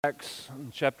Acts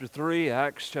chapter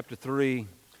 3,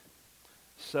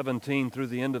 17 through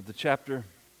the end of the chapter.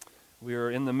 We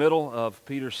are in the middle of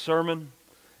Peter's sermon,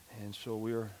 and so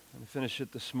we are going to finish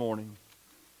it this morning.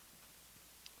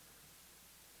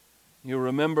 You'll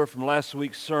remember from last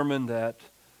week's sermon that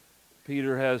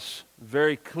Peter has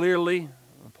very clearly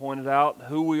pointed out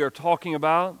who we are talking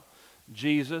about: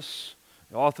 Jesus,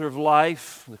 the author of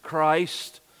life, the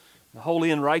Christ, the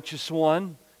holy and righteous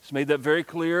one. He's made that very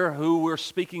clear who we're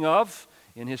speaking of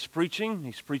in his preaching.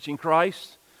 He's preaching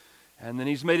Christ. And then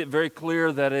he's made it very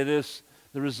clear that it is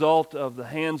the result of the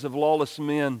hands of lawless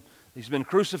men. He's been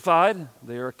crucified.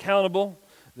 They are accountable.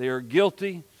 They are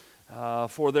guilty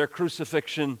for their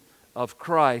crucifixion of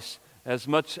Christ, as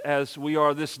much as we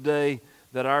are this day,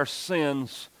 that our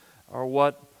sins are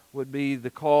what would be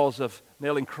the cause of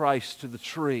nailing Christ to the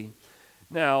tree.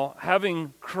 Now,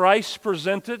 having Christ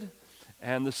presented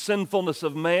and the sinfulness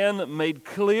of man made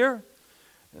clear,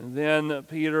 and then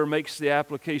Peter makes the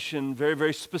application very,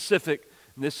 very specific.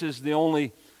 And this is the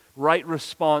only right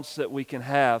response that we can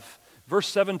have. Verse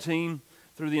 17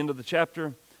 through the end of the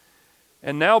chapter.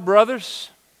 And now,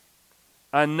 brothers,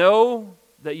 I know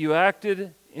that you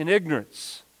acted in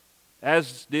ignorance,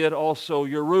 as did also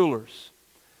your rulers.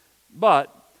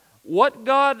 But what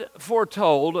God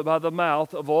foretold by the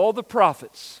mouth of all the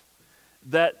prophets,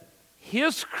 that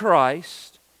His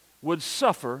Christ would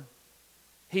suffer,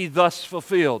 He thus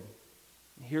fulfilled.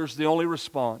 Here's the only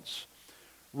response.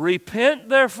 Repent,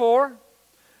 therefore,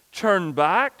 turn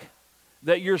back,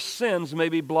 that your sins may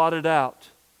be blotted out,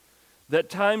 that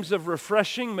times of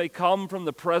refreshing may come from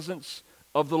the presence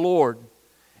of the Lord,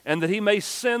 and that He may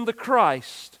send the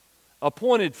Christ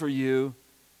appointed for you,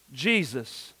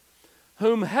 Jesus,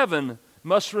 whom heaven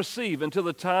must receive until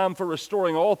the time for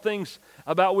restoring all things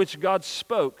about which God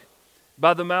spoke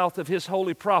by the mouth of His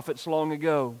holy prophets long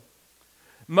ago.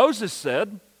 Moses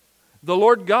said, the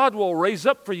Lord God will raise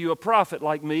up for you a prophet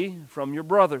like me from your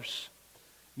brothers.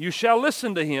 You shall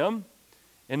listen to him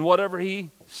in whatever he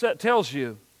tells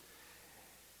you.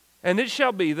 And it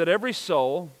shall be that every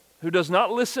soul who does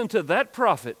not listen to that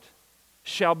prophet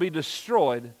shall be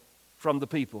destroyed from the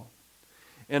people.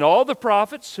 And all the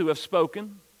prophets who have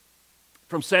spoken,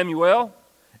 from Samuel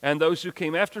and those who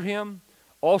came after him,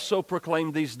 also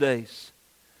proclaim these days.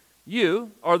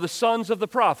 You are the sons of the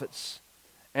prophets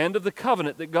and of the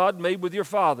covenant that God made with your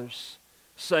fathers,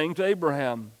 saying to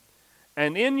Abraham,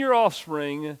 and in your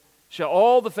offspring shall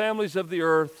all the families of the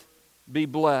earth be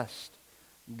blessed.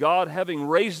 God, having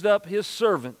raised up His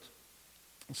servant,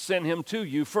 sent him to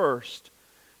you first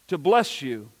to bless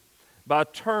you by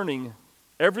turning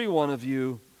every one of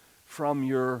you from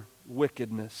your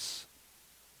wickedness.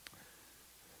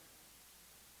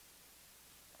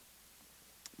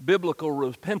 Biblical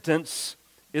repentance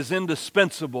is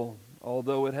indispensable.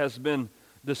 Although it has been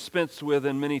dispensed with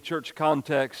in many church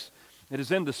contexts, it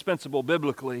is indispensable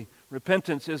biblically.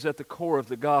 Repentance is at the core of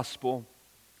the gospel.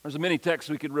 There's many texts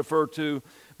we could refer to,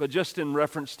 but just in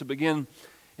reference to begin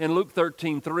in Luke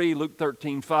 13:3, Luke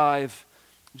 13:5,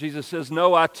 Jesus says,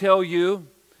 no, I tell you,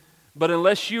 but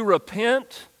unless you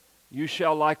repent, you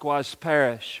shall likewise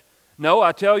perish. No,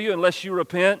 I tell you, unless you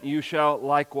repent, you shall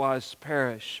likewise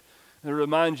perish. It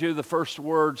reminds you the first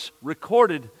words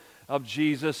recorded of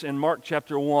Jesus in Mark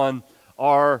chapter 1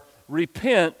 are,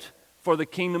 repent, for the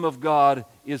kingdom of God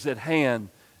is at hand.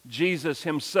 Jesus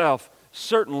Himself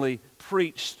certainly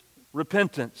preached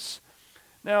repentance.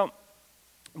 Now,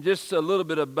 just a little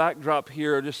bit of backdrop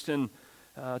here, just in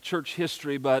church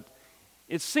history, but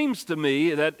it seems to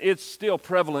me that it's still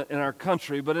prevalent in our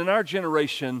country, but in our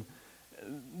generation,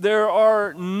 there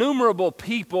are innumerable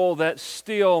people that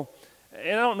still,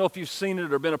 and I don't know if you've seen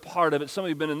it or been a part of it. Some of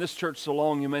you have been in this church so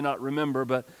long you may not remember,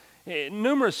 but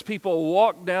numerous people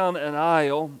walk down an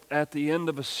aisle at the end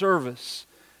of a service.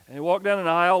 And they walk down an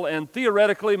aisle, and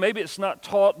theoretically, maybe it's not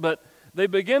taught, but they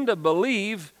begin to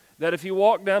believe that if you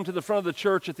walk down to the front of the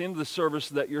church at the end of the service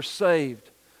that you're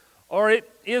saved. Or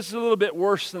it is a little bit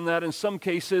worse than that in some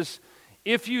cases.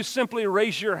 If you simply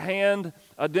raise your hand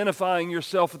identifying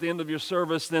yourself at the end of your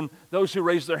service, then those who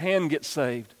raise their hand get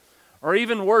saved. Or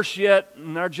even worse yet,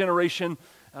 in our generation,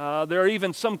 there are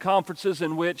even some conferences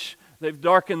in which they've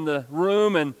darkened the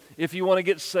room, and if you want to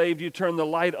get saved, you turn the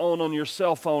light on your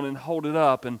cell phone and hold it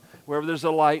up, and wherever there's a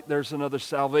light, there's another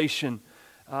salvation.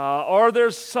 Or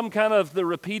there's some kind of the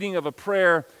repeating of a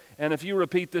prayer, and if you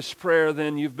repeat this prayer,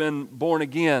 then you've been born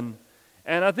again.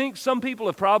 And I think some people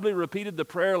have probably repeated the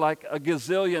prayer like a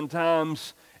gazillion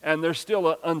times, and they're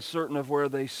still uncertain of where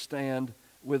they stand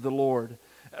with the Lord.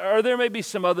 Or there may be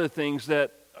some other things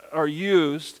that are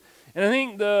used. And I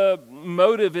think the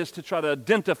motive is to try to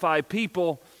identify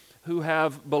people who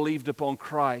have believed upon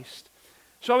Christ.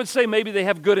 So I would say maybe they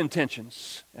have good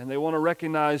intentions, and they want to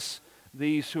recognize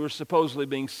these who are supposedly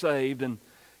being saved. And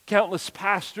countless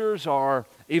pastors are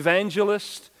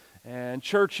evangelists, and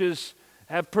churches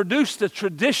have produced a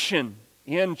tradition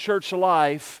in church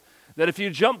life that if you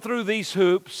jump through these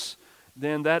hoops,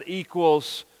 then that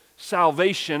equals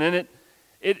salvation. And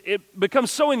it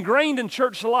becomes so ingrained in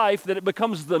church life that it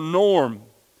becomes the norm,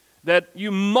 that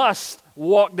you must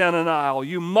walk down an aisle,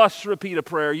 you must repeat a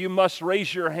prayer, you must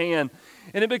raise your hand.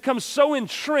 And it becomes so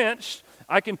entrenched.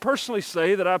 I can personally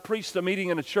say that I preached a meeting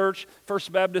in a church,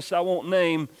 First Baptist I won't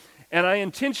name, and I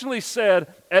intentionally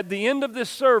said, at the end of this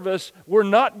service, we're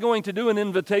not going to do an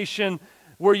invitation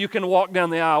where you can walk down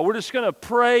the aisle. We're just going to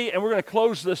pray and we're going to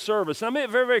close the service. And I made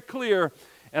it very, very clear,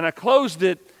 and I closed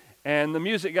it, and the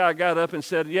music guy got up and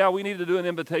said, yeah, we need to do an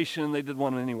invitation, and they did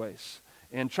one anyways,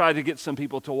 and tried to get some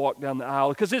people to walk down the aisle,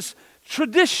 because it's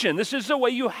tradition. This is the way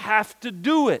you have to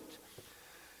do it.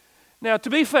 Now, to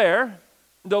be fair,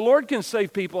 the Lord can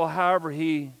save people however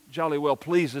He jolly well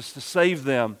pleases to save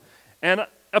them. And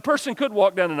a person could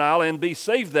walk down an aisle and be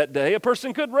saved that day. A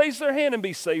person could raise their hand and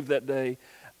be saved that day.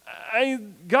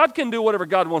 God can do whatever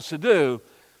God wants to do.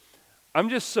 I'm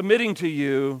just submitting to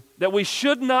you that we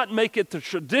should not make it the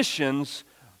traditions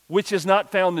which is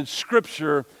not found in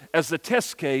Scripture as the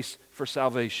test case for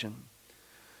salvation.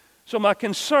 So my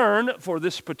concern for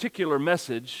this particular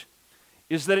message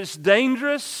is that it's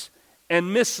dangerous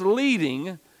and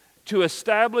misleading to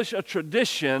establish a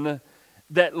tradition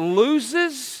that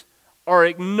loses or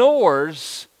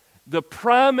ignores the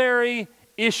primary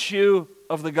issue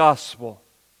of the gospel.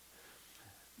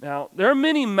 Now, there are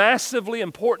many massively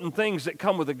important things that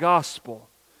come with the gospel,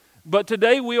 but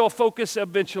today we will focus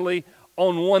eventually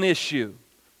on one issue.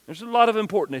 There's a lot of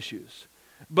important issues,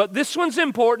 but this one's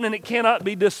important and it cannot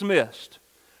be dismissed.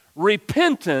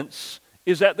 Repentance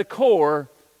is at the core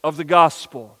of the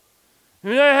gospel.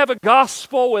 You don't have a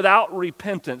gospel without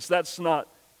repentance. That's not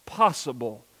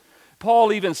possible.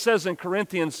 Paul even says in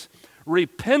Corinthians,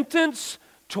 repentance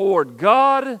toward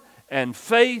God and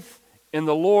faith in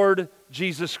the Lord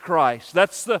Jesus Christ.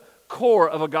 That's the core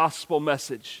of a gospel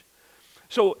message.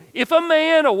 So if a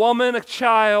man, a woman, a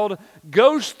child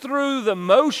goes through the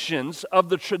motions of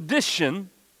the tradition,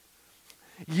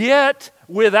 yet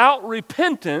without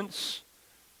repentance,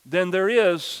 then there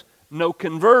is no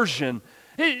conversion.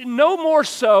 No more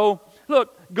so,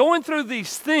 look, going through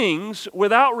these things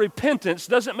without repentance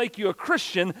doesn't make you a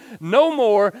Christian no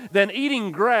more than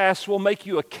eating grass will make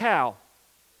you a cow.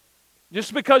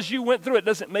 Just because you went through it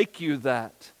doesn't make you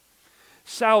that.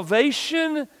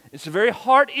 Salvation, it's a very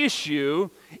hard issue,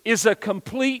 is a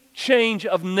complete change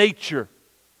of nature.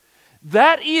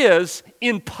 That is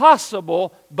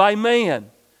impossible by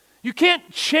man. You can't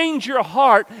change your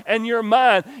heart and your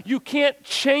mind. You can't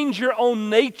change your own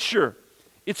nature.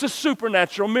 It's a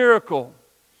supernatural miracle.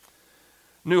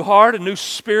 New heart, a new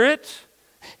spirit.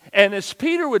 And as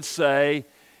Peter would say,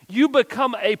 you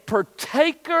become a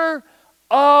partaker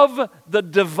of the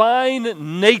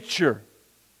divine nature.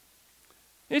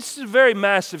 It's very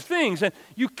massive things. And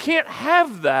you can't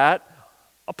have that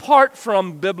apart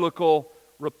from biblical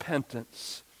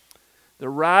repentance. The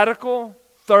radical,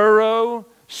 thorough,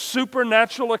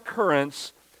 supernatural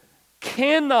occurrence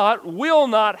cannot, will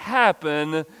not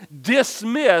happen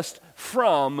dismissed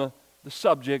from the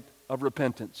subject of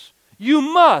repentance. You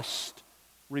must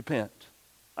repent.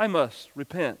 I must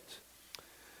repent.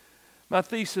 My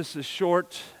thesis is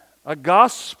short. A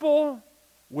gospel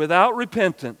without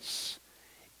repentance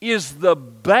is the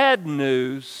bad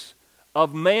news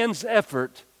of man's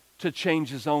effort to change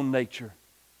his own nature.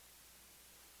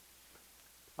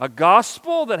 A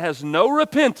gospel that has no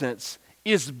repentance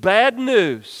is bad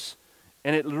news,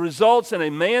 and it results in a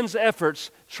man's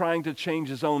efforts trying to change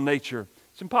his own nature.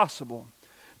 It's impossible.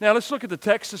 Now let's look at the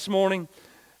text this morning.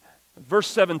 Verse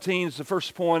 17 is the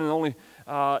first point, and only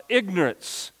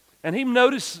ignorance. And he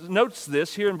notes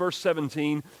this here in verse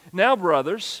 17. Now,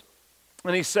 brothers,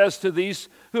 and he says to these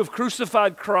who have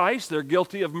crucified Christ, they're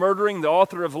guilty of murdering the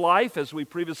author of life, as we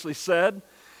previously said.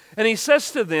 And he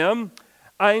says to them,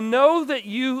 I know that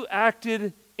you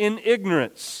acted in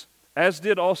ignorance, as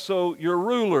did also your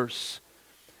rulers.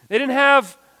 They didn't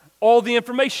have all the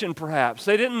information, perhaps.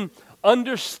 They didn't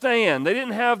understand. They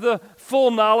didn't have the full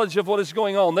knowledge of what is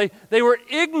going on. They were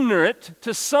ignorant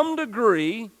to some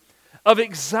degree of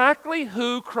exactly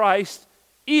who Christ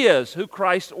is, who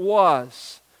Christ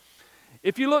was.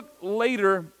 If you look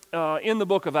later in the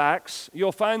book of Acts,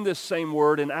 you'll find this same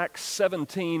word in Acts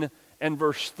 17 and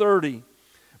verse 30,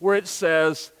 where it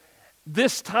says,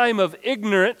 this time of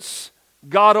ignorance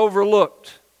God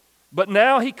overlooked, but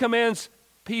now he commands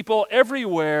people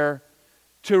everywhere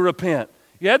to repent.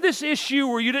 You had this issue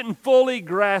where you didn't fully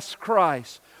grasp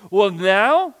Christ. Well,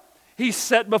 now He's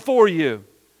set before you.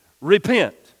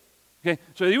 Repent. Okay?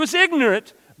 So he was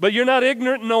ignorant, but you're not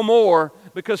ignorant no more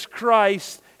because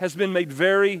Christ has been made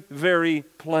very, very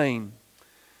plain.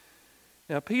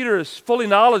 Now, Peter is fully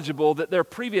knowledgeable that their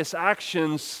previous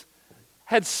actions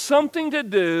had something to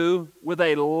do with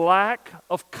a lack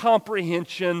of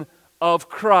comprehension of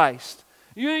Christ.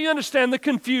 You understand the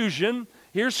confusion.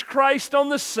 Here's Christ on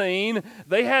the scene.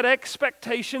 They had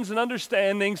expectations and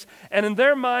understandings, and in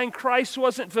their mind, Christ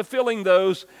wasn't fulfilling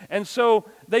those, and so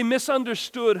they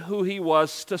misunderstood who He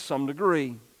was to some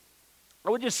degree. I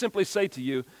would just simply say to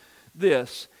you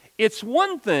this. It's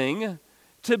one thing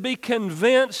to be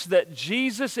convinced that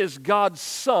Jesus is God's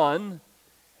Son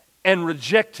and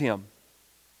reject Him.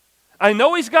 I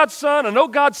know He's God's Son, I know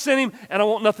God sent Him, and I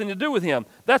want nothing to do with Him.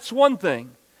 That's one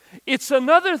thing. It's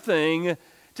another thing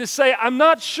to say, I'm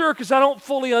not sure because I don't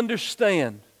fully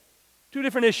understand. Two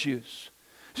different issues.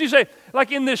 So you say,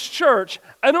 like in this church,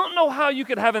 I don't know how you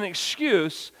could have an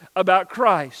excuse about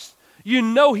Christ. You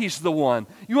know He's the one.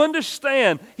 You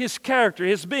understand His character,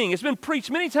 His being. It's been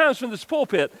preached many times from this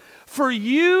pulpit. For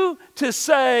you to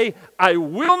say, I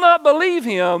will not believe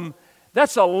Him,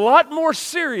 that's a lot more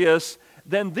serious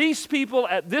than these people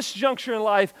at this juncture in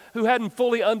life who hadn't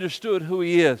fully understood who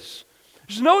He is.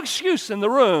 There's no excuse in the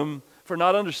room for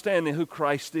not understanding who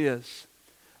Christ is.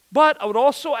 But I would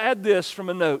also add this from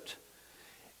a note.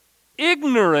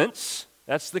 Ignorance,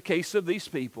 that's the case of these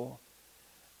people,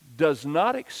 does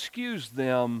not excuse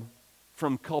them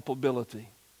from culpability.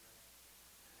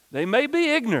 They may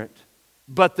be ignorant,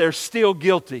 but they're still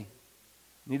guilty.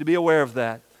 You need to be aware of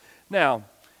that. Now,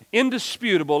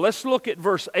 indisputable, let's look at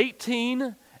verse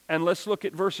 18 and let's look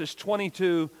at verses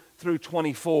 22 through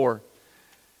 24.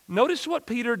 Notice what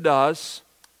Peter does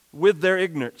with their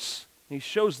ignorance. He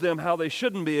shows them how they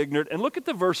shouldn't be ignorant. And look at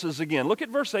the verses again. Look at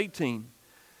verse 18.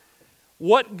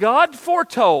 What God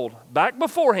foretold back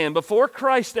beforehand, before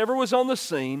Christ ever was on the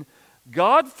scene,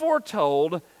 God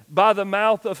foretold by the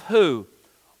mouth of who?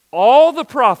 All the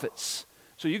prophets.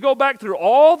 So you go back through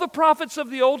all the prophets of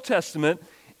the Old Testament,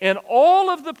 and all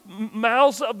of the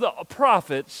mouths of the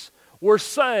prophets were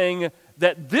saying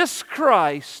that this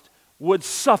Christ would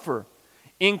suffer.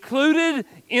 Included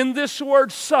in this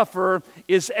word suffer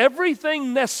is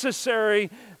everything necessary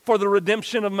for the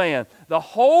redemption of man. The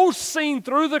whole scene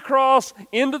through the cross,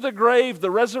 into the grave,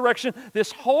 the resurrection,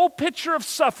 this whole picture of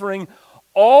suffering,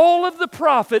 all of the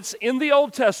prophets in the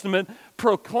Old Testament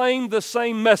proclaimed the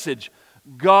same message.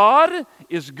 God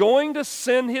is going to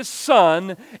send His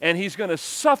Son, and He's going to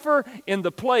suffer in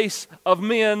the place of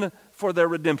men for their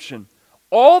redemption.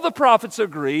 All the prophets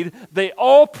agreed. They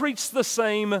all preached the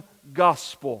same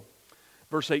gospel.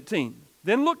 Verse 18.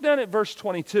 Then look down at verse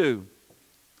 22.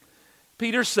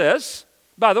 Peter says,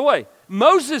 by the way,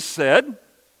 Moses said,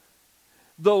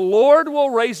 the Lord will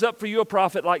raise up for you a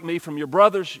prophet like me from your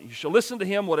brothers. You shall listen to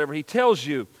him, whatever he tells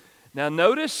you. Now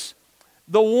notice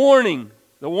the warning.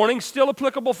 The warning's still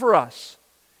applicable for us.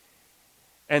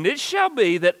 And it shall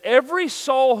be that every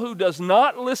soul who does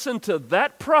not listen to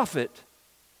that prophet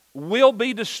will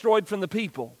be destroyed from the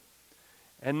people.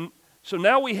 And so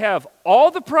now we have all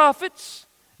the prophets,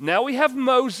 now we have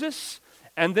Moses,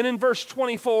 and then in verse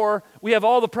 24, we have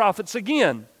all the prophets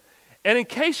again. And in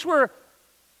case we're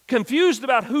confused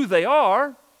about who they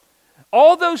are,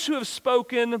 all those who have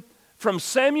spoken from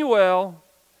Samuel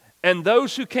and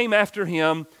those who came after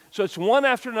him, so it's one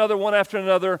after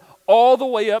another, all the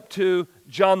way up to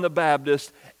John the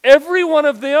Baptist. Every one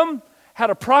of them had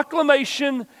a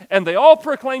proclamation, and they all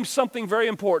proclaimed something very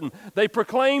important. They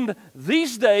proclaimed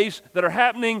these days that are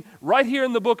happening right here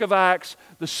in the book of Acts.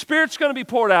 The Spirit's going to be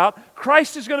poured out.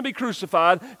 Christ is going to be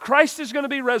crucified. Christ is going to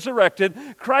be resurrected.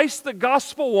 Christ, the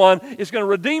gospel one, is going to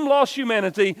redeem lost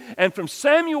humanity. And from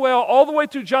Samuel all the way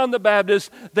through John the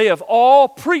Baptist, they have all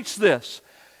preached this.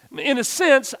 In a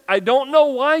sense, I don't know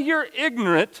why you're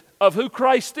ignorant of who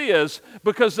Christ is,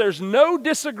 because there's no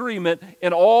disagreement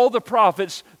in all the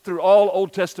prophets through all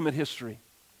Old Testament history.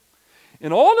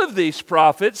 And all of these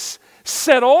prophets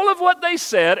said all of what they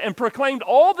said and proclaimed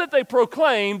all that they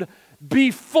proclaimed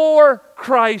before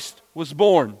Christ was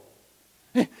born.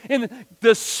 And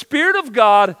the Spirit of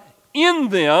God in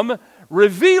them,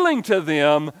 revealing to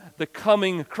them the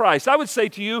coming Christ. I would say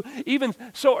to you, even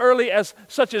so early as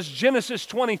such as Genesis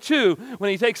 22,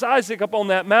 when He takes Isaac up on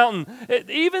that mountain,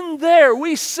 even there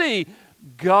we see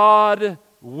God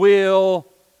will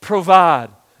provide.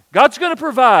 God's going to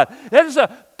provide. That is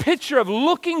a picture of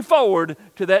looking forward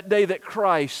to that day that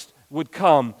Christ would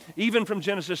come, even from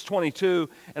Genesis 22,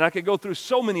 and I could go through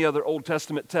so many other Old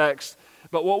Testament texts.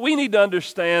 But what we need to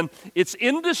understand, it's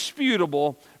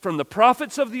indisputable from the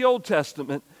prophets of the Old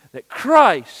Testament that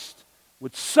Christ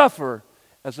would suffer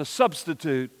as a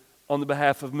substitute on the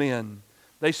behalf of men.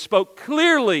 They spoke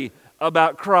clearly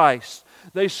about Christ.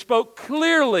 They spoke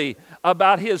clearly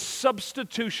about His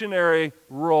substitutionary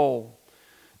role.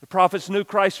 The prophets knew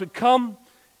Christ would come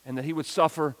and that He would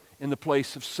suffer in the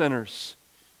place of sinners.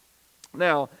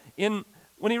 Now,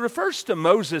 when he refers to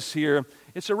Moses here,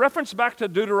 it's a reference back to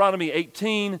Deuteronomy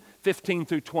 18, 15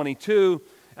 through 22.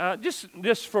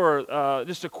 Just for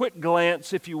a quick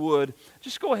glance, if you would,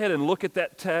 just go ahead and look at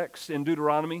that text in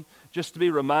Deuteronomy, just to be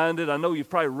reminded. I know you've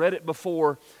probably read it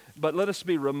before, but let us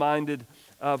be reminded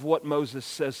of what Moses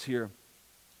says here.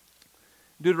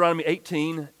 Deuteronomy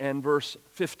 18 and verse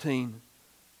 15.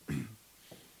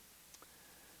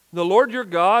 The Lord your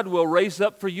God will raise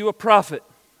up for you a prophet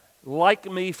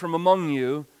like me from among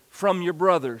you, from your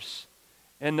brothers.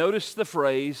 And notice the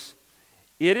phrase,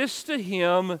 it is to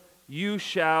him you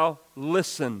shall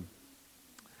listen.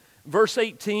 Verse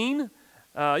 18,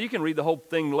 you can read the whole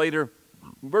thing later.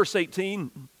 Verse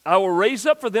 18, I will raise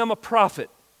up for them a prophet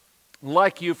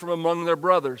like you from among their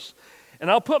brothers.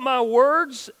 And I'll put my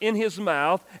words in his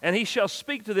mouth, and he shall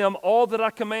speak to them all that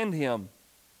I command him.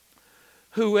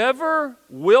 Whoever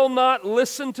will not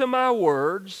listen to my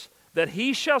words that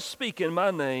he shall speak in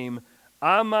my name,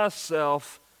 I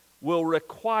myself will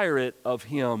require it of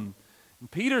him.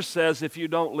 And Peter says, if you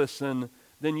don't listen,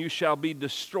 then you shall be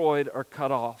destroyed or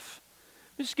cut off.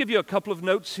 Let me just give you a couple of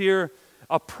notes here.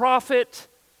 A prophet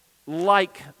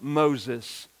like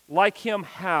Moses. Like him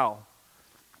how?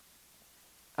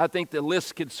 I think the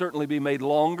list could certainly be made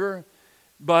longer.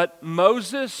 But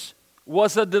Moses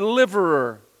was a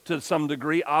deliverer to some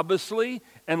degree, obviously,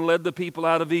 and led the people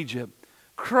out of Egypt.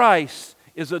 Christ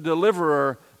is a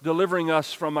deliverer, delivering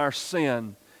us from our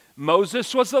sin.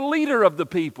 Moses was the leader of the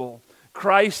people.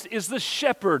 Christ is the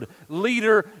shepherd,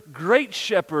 leader, great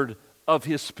shepherd of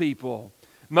his people.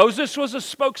 Moses was a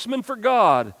spokesman for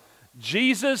God.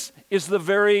 Jesus is the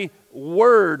very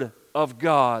Word of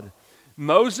God.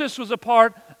 Moses was a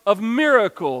part of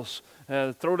miracles.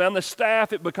 Throw down the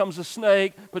staff, it becomes a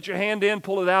snake. Put your hand in,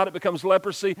 pull it out, it becomes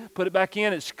leprosy. Put it back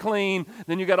in, it's clean.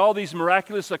 Then you got all these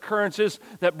miraculous occurrences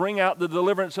that bring out the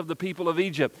deliverance of the people of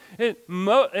Egypt. And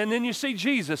then you see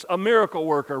Jesus, a miracle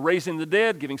worker, raising the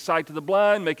dead, giving sight to the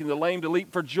blind, making the lame to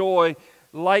leap for joy,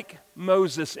 like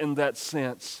Moses in that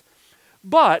sense.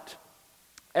 But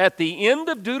at the end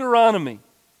of Deuteronomy,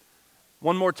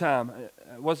 one more time,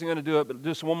 I wasn't going to do it, but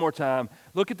just one more time.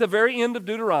 Look at the very end of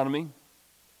Deuteronomy.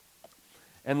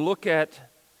 And look at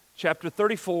chapter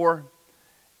 34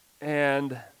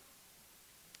 and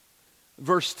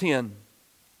verse 10.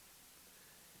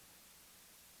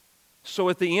 So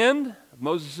at the end of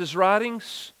Moses'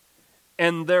 writings,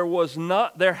 and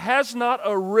there has not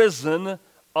arisen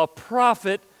a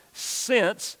prophet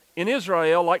since in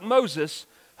Israel like Moses,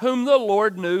 whom the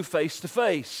Lord knew face to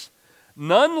face.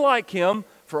 None like him,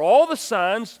 for all the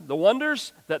signs, the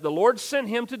wonders that the Lord sent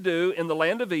him to do in the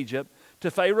land of Egypt, to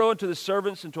Pharaoh and to the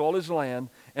servants and to all his land,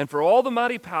 and for all the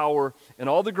mighty power and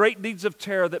all the great deeds of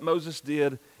terror that Moses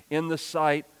did in the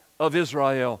sight of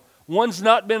Israel. One's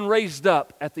not been raised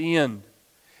up at the end.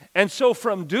 And so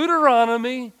from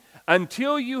Deuteronomy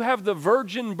until you have the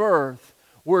virgin birth,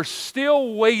 we're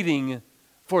still waiting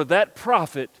for that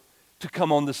prophet to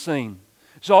come on the scene.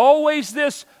 It's always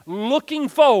this looking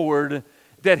forward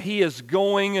that he is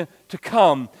going to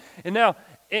come. And now,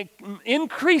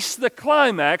 increase the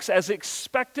climax as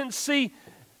expectancy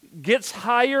gets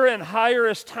higher and higher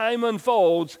as time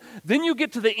unfolds. Then you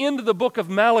get to the end of the book of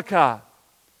Malachi,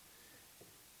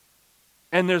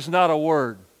 and there's not a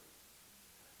word.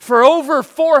 For over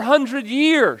 400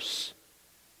 years,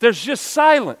 there's just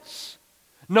silence.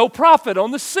 No prophet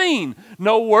on the scene.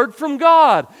 No word from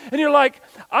God. And you're like,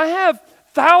 I have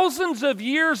thousands of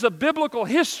years of biblical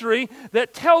history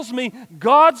that tells me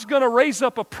God's going to raise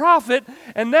up a prophet,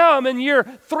 and now I'm in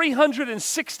year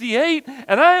 368,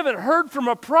 and I haven't heard from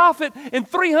a prophet in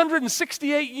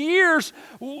 368 years.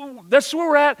 That's where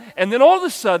we're at. And then all of a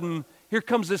sudden, here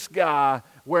comes this guy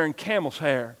wearing camel's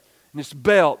hair and this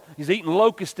belt. He's eating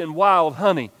locust and wild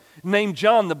honey, named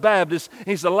John the Baptist.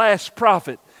 He's the last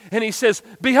prophet. And he says,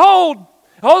 behold,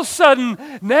 all of a sudden,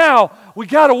 now we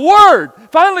got a word.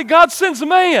 Finally, God sends a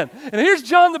man. And here's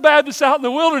John the Baptist out in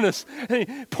the wilderness. And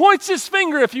he points his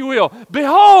finger, if you will.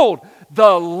 Behold,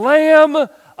 the Lamb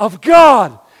of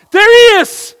God. There he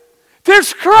is.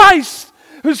 There's Christ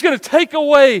who's going to take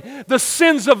away the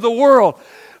sins of the world.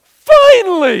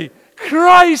 Finally,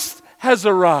 Christ has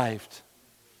arrived.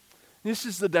 This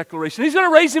is the declaration. He's going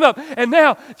to raise him up. And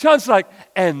now, John's like,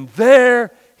 and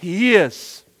there he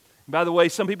is. By the way,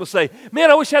 some people say, man,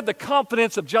 I wish I had the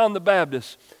confidence of John the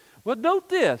Baptist. Well, note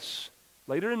this.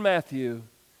 Later in Matthew,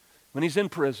 when he's in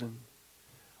prison,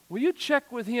 will you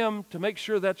check with him to make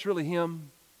sure that's really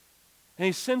him? And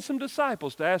he sends some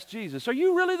disciples to ask Jesus, are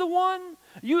you really the one?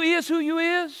 You is who you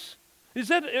is?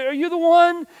 Are you the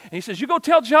one? And he says, you go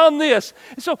tell John this.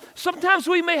 And so sometimes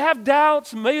we may have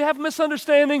doubts, may have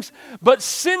misunderstandings, but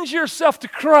send yourself to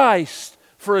Christ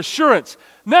for assurance.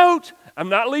 Note, I'm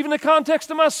not leaving the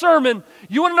context of my sermon.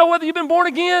 You want to know whether you've been born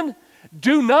again?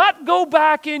 Do not go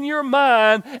back in your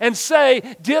mind and say,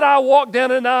 did I walk down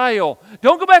an aisle?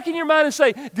 Don't go back in your mind and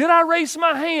say, did I raise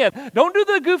my hand? Don't do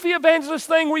the goofy evangelist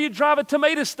thing where you drive a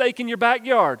tomato stake in your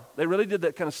backyard. They really did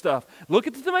that kind of stuff. Look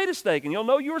at the tomato stake and you'll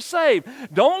know you were saved.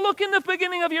 Don't look in the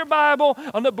beginning of your Bible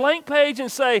on the blank page and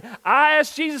say, I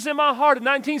asked Jesus in my heart in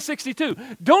 1962.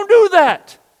 Don't do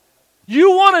that.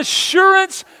 You want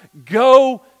assurance?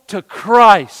 Go to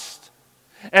Christ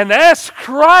and ask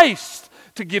Christ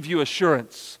to give you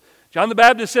assurance. John the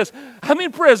Baptist says, I'm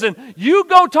in prison. You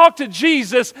go talk to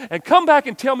Jesus and come back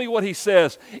and tell me what he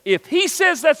says. If he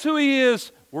says that's who he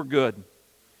is, we're good.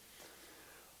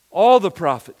 All the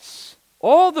prophets,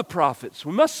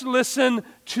 we must listen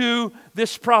to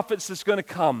this prophet that's going to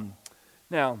come.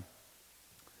 Now,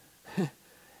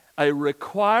 a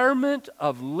requirement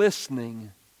of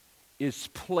listening is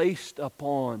placed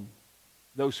upon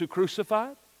those who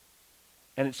crucified,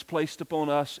 and it's placed upon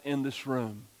us in this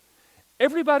room.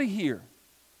 Everybody here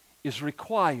is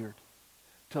required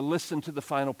to listen to the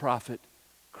final prophet,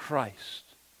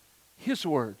 Christ. His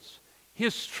words,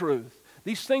 His truth,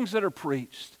 these things that are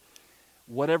preached.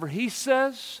 Whatever He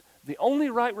says, the only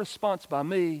right response by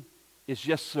me is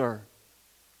yes, sir.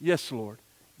 Yes, Lord.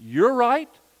 You're right,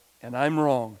 and I'm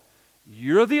wrong.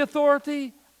 You're the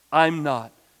authority, I'm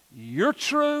not. You're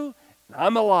true, and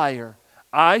I'm a liar.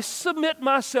 I submit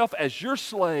myself as your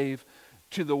slave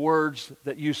to the words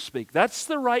that you speak. That's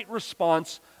the right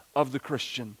response of the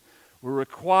Christian. We're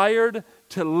required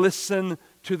to listen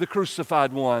to the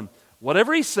crucified one.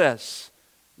 Whatever he says,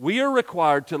 we are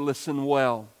required to listen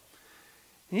well.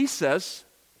 He says,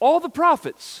 all the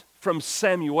prophets, from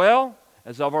Samuel,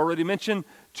 as I've already mentioned,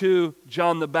 to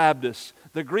John the Baptist.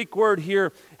 The Greek word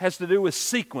here has to do with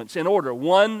sequence, in order,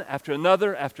 one after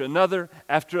another, after another,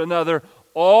 after another,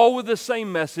 all with the same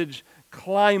message,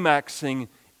 climaxing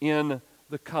in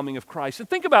the coming of Christ. And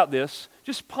think about this.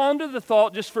 Just ponder the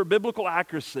thought just for biblical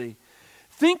accuracy.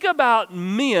 Think about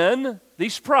men,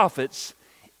 these prophets,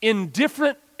 in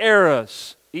different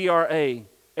eras. E-R-A,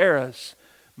 eras.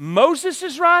 Moses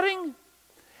is writing,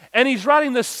 and he's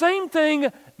writing the same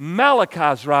thing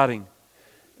Malachi's writing.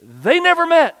 They never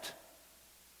met.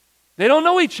 They don't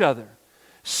know each other.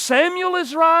 Samuel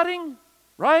is writing,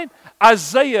 right?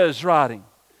 Isaiah is writing.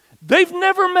 They've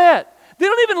never met. They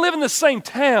don't even live in the same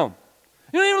town.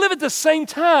 They don't even live at the same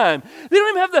time. They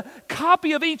don't even have the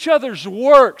copy of each other's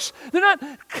works. They're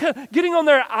not getting on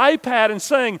their iPad and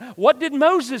saying, what did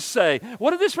Moses say?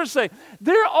 What did this person say?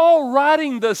 They're all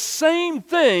writing the same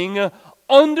thing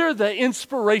under the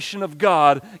inspiration of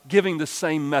God, giving the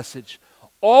same message.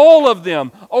 All of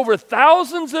them, over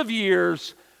thousands of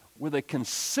years, with a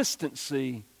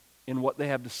consistency in what they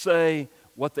have to say,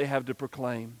 what they have to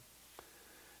proclaim.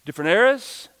 Different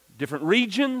eras, different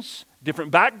regions,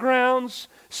 different backgrounds,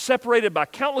 separated by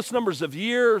countless numbers of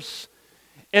years.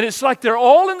 And it's like they're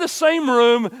all in the same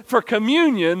room for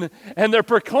communion, and they're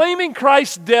proclaiming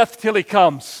Christ's death till He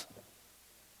comes.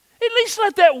 At least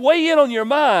let that weigh in on your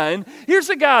mind. Here's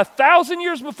a guy 1,000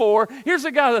 years before, here's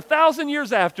a guy 1,000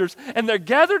 years after, and they're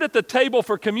gathered at the table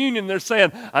for communion. They're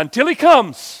saying, until He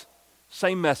comes,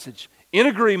 same message, in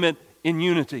agreement, in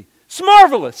unity. It's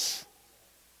marvelous,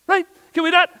 right? Can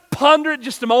we not ponder it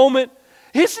just a moment?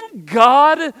 Isn't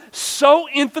God so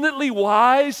infinitely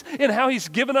wise in how He's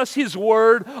given us His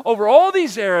Word over all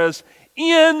these eras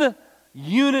in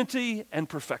unity and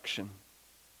perfection?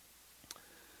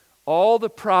 All the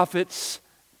prophets,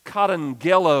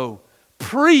 katangelo,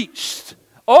 preached.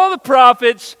 All the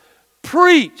prophets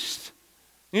preached.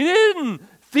 He didn't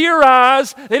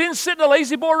theorize. They didn't sit in a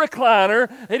lazy boy recliner.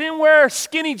 They didn't wear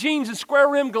skinny jeans and square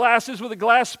rimmed glasses with a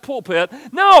glass pulpit.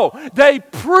 No, they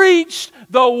preached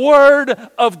the Word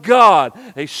of God.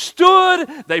 They stood,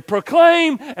 they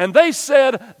proclaimed, and they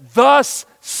said, thus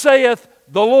saith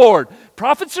the Lord.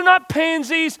 Prophets are not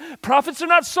pansies. Prophets are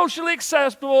not socially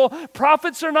acceptable.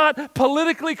 Prophets are not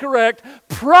politically correct.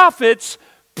 Prophets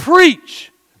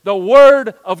preach the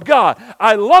Word of God.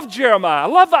 I love Jeremiah. I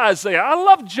love Isaiah. I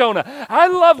love Jonah. I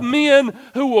love men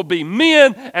who will be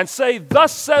men and say,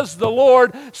 thus says the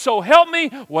Lord. So help me,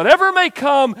 whatever may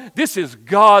come, this is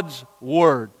God's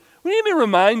Word. We need to be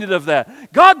reminded of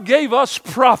that. God gave us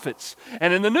prophets.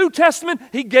 And in the New Testament,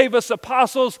 He gave us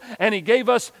apostles and He gave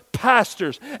us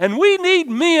pastors. And we need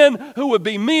men who would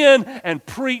be men and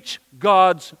preach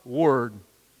God's word.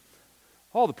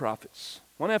 All the prophets,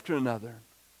 one after another,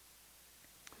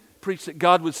 preached that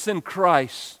God would send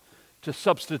Christ to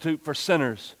substitute for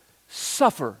sinners.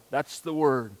 Suffer, that's the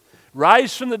word.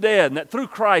 Rise from the dead, and that through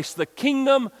Christ the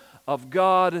kingdom of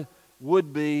God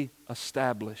would be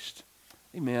established.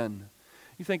 Amen.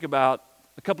 You think about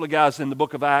a couple of guys in the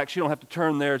book of Acts. You don't have to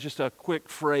turn there. Just a quick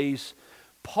phrase.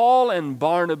 Paul and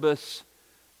Barnabas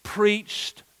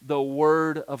preached the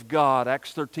word of God.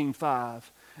 Acts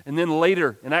 13:5. And then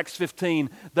later in Acts 15,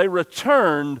 they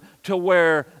returned to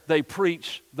where they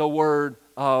preached the word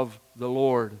of the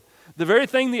Lord. The very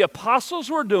thing the apostles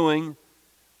were doing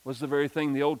was the very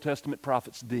thing the Old Testament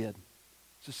prophets did.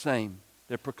 It's the same.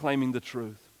 They're proclaiming the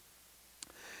truth.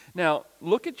 Now,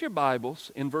 look at your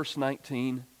Bibles in verse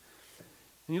 19.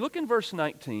 And you look in verse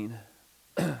 19,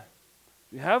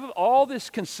 you have all this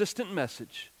consistent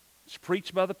message. It's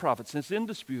preached by the prophets, and it's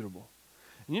indisputable.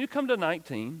 And you come to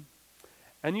 19,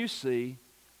 and you see,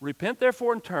 repent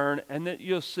therefore and turn, and then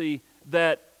you'll see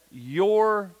that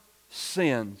your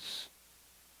sins.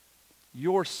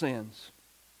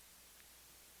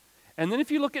 And then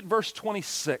if you look at verse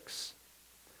 26,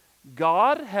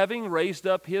 God, having raised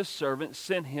up His servant,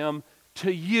 sent him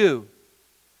to you.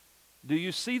 Do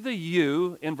you see the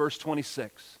you in verse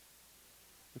 26?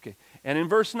 Okay. And in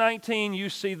verse 19, you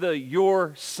see the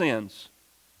your sins.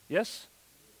 Yes?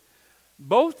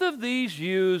 Both of these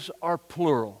yous are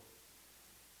plural.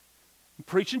 I'm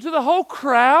preaching to the whole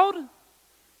crowd,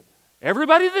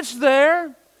 everybody that's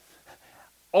there,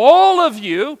 all of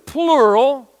you,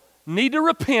 plural, need to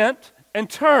repent and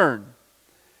turn.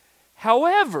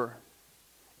 However,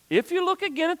 if you look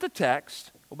again at the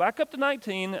text, go back up to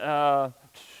 19.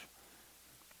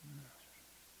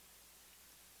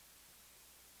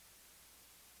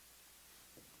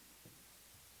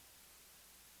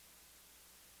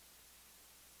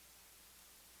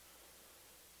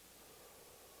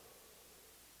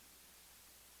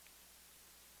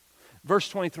 Verse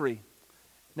 23.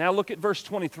 Now look at verse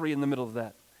 23 in the middle of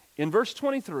that. In verse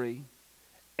 23,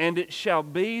 and it shall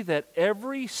be that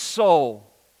every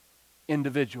soul,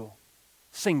 individual,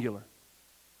 singular,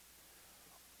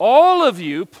 all of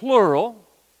you, plural,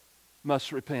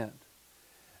 must repent.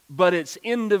 But it's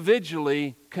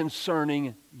individually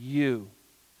concerning you.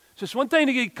 So it's one thing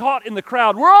to get caught in the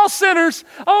crowd. We're all sinners.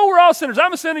 Oh, we're all sinners.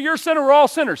 I'm a sinner, you're a sinner, we're all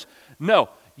sinners. No,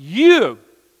 you,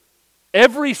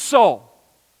 every soul,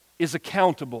 is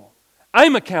accountable.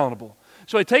 I'm accountable.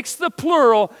 So he takes the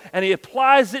plural and he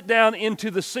applies it down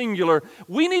into the singular.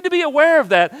 We need to be aware of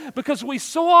that because we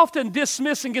so often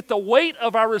dismiss and get the weight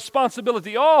of our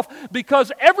responsibility off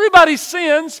because everybody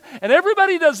sins and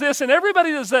everybody does this and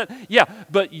everybody does that. Yeah,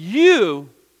 but you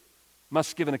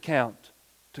must give an account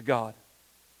to God.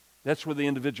 That's where the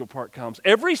individual part comes.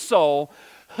 Every soul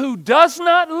who does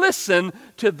not listen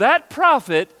to that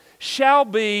prophet shall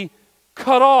be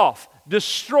cut off,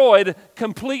 destroyed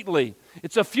completely.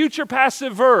 It's a future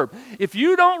passive verb. If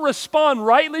you don't respond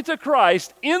rightly to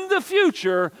Christ in the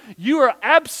future, you are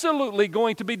absolutely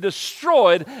going to be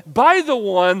destroyed by the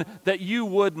one that you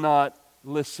would not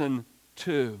listen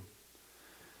to.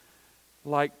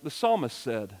 Like the psalmist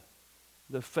said,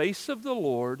 the face of the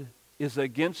Lord is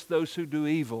against those who do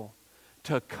evil,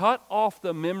 to cut off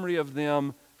the memory of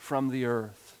them from the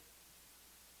earth.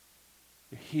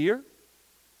 You're here,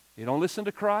 you don't listen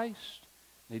to Christ,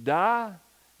 they die,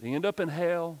 they end up in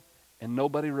hell, and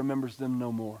nobody remembers them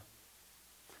no more.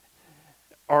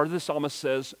 Or the psalmist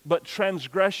says, but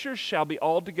transgressors shall be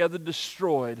altogether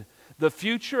destroyed. The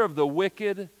future of the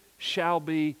wicked shall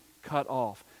be cut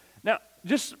off. Now,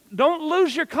 just don't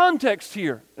lose your context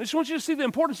here. I just want you to see the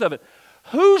importance of it.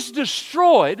 Who's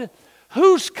destroyed?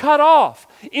 Who's cut off?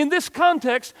 In this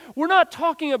context, we're not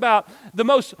talking about the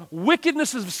most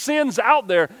wickedness of sins out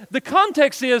there. The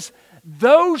context is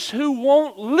those who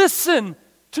won't listen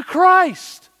to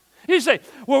Christ. You say,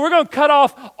 well, we're going to cut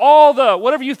off all the,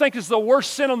 whatever you think is the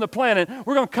worst sin on the planet,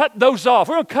 we're going to cut those off.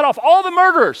 We're going to cut off all the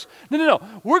murderers. No.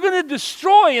 We're going to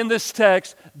destroy in this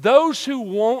text those who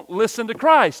won't listen to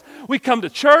Christ. We come to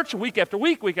church week after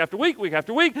week, week after week, week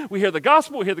after week. We hear the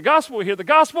gospel, we hear the gospel, we hear the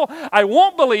gospel. I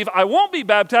won't believe, I won't be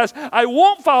baptized, I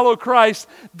won't follow Christ.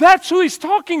 That's who he's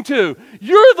talking to.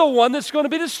 You're the one that's going to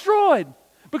be destroyed.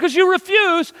 Because you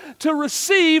refuse to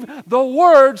receive the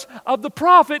words of the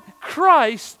prophet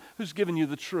Christ who's given you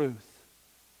the truth.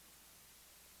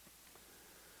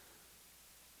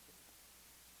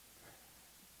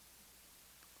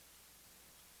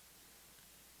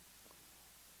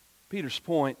 Peter's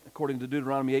point, according to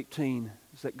Deuteronomy 18,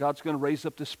 is that God's going to raise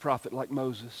up this prophet like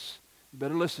Moses. You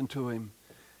better listen to him.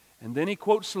 And then he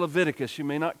quotes Leviticus. You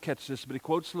may not catch this, but he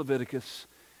quotes Leviticus.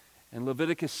 And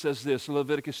Leviticus says this,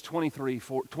 Leviticus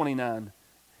 29.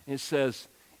 It says,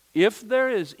 if there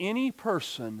is any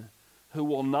person who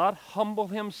will not humble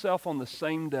himself on the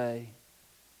same day,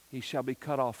 he shall be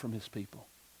cut off from his people.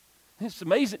 It's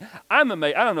amazing. I'm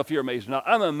amazed. I don't know if you're amazed or not.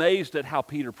 I'm amazed at how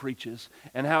Peter preaches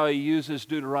and how he uses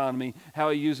Deuteronomy,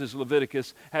 how he uses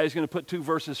Leviticus, how he's going to put two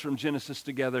verses from Genesis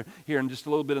together here in just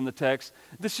a little bit in the text.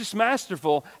 This is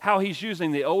masterful how he's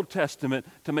using the Old Testament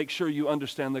to make sure you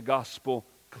understand the gospel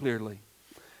clearly.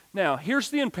 Now,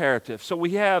 here's the imperative. So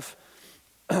we have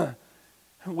the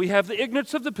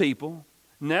ignorance of the people.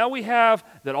 Now we have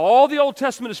that all the Old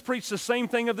Testament has preached the same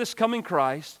thing of this coming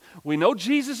Christ. We know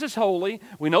Jesus is holy.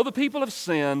 We know the people have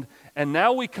sinned. And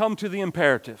now we come to the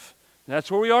imperative.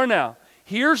 That's where we are now.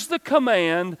 Here's the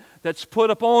command that's put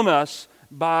upon us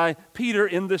by Peter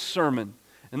in this sermon.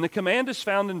 And the command is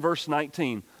found in verse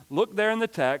 19. Look there in the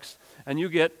text and you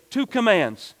get two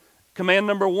commands. Command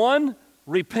number 1,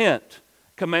 repent.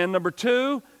 Command number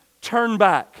 2, turn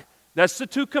back. That's the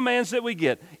two commands that we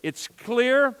get. It's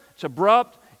clear, it's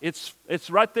abrupt, it's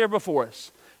right there before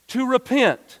us. To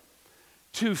repent,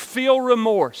 to feel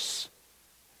remorse,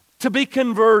 to be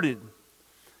converted.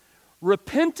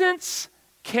 Repentance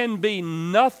can be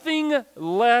nothing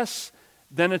less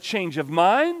than a change of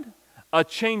mind, a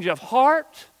change of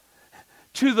heart,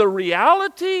 to the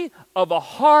reality of a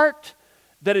heart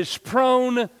that is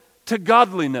prone to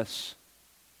godliness.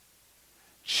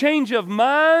 Change of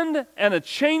mind and a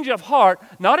change of heart,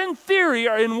 not in theory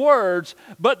or in words,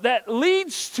 but that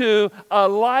leads to a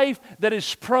life that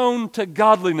is prone to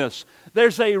godliness.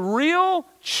 There's a real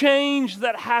change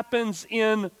that happens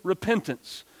in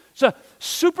repentance. It's a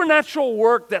supernatural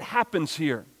work that happens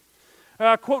here.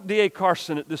 I quote D.A.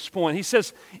 Carson at this point. He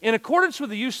says, in accordance with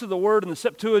the use of the word in the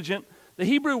Septuagint, the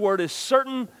Hebrew word is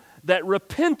certain that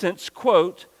repentance,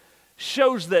 quote,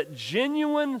 shows that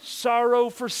genuine sorrow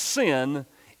for sin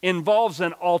involves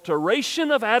an alteration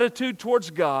of attitude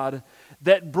towards God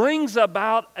that brings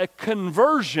about a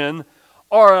conversion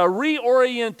or a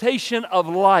reorientation of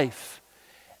life.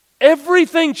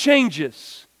 Everything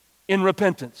changes in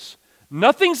repentance.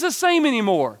 Nothing's the same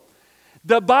anymore.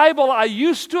 The Bible I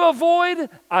used to avoid,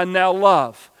 I now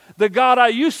love. The God I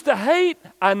used to hate,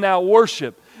 I now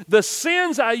worship. The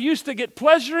sins I used to get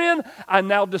pleasure in, I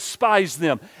now despise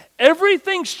them.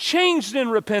 Everything's changed in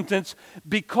repentance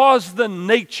because the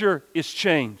nature is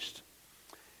changed.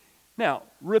 Now,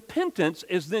 repentance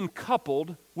is then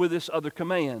coupled with this other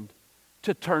command,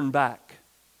 to turn back.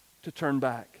 To turn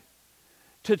back.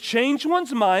 To change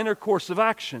one's mind or course of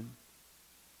action.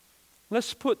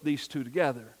 Let's put these two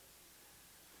together.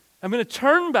 I'm going to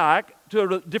turn back to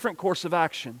a different course of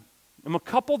action. I'm going to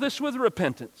couple this with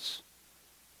repentance.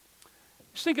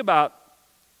 Just think about,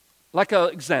 like an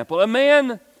example, a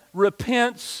man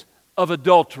repents of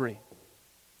adultery.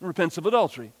 Repents of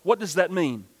adultery. What does that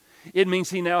mean? It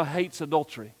means he now hates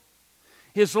adultery.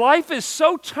 His life is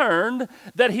so turned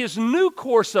that his new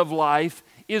course of life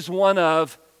is one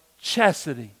of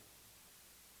chastity.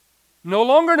 No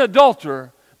longer an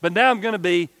adulterer, but now I'm going to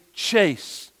be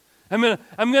chaste. I'm going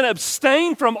to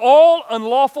abstain from all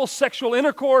unlawful sexual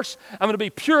intercourse. I'm going to be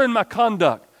pure in my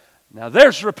conduct. Now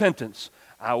there's repentance.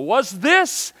 I was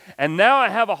this, and now I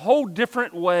have a whole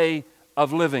different way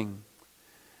of living.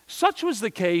 Such was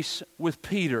the case with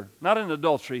Peter, not in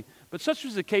adultery, but such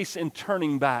was the case in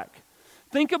turning back.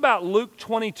 Think about Luke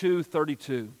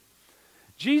 22:32.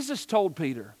 Jesus told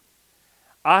Peter,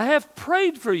 I have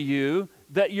prayed for you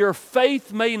that your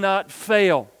faith may not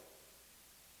fail.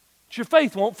 But your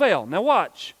faith won't fail. Now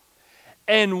watch.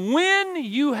 And when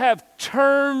you have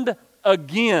turned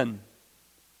again,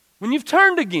 when you've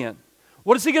turned again,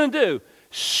 what is he going to do?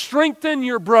 Strengthen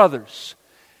your brothers.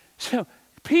 So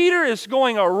Peter is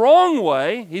going a wrong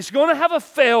way. He's going to have a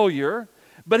failure,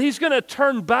 but he's going to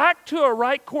turn back to a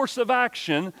right course of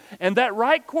action, and that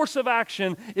right course of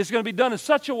action is going to be done in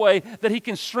such a way that he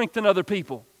can strengthen other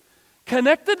people.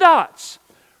 Connect the dots.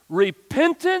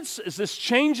 Repentance is this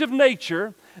change of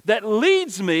nature that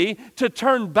leads me to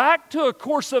turn back to a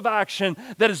course of action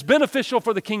that is beneficial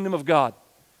for the kingdom of God.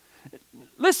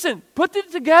 Listen, put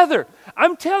it together.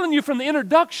 I'm telling you from the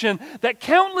introduction that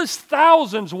countless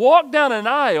thousands walk down an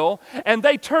aisle and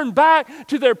they turn back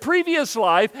to their previous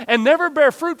life and never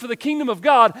bear fruit for the kingdom of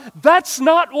God. That's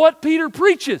not what Peter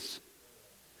preaches.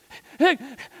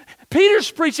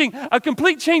 Peter's preaching a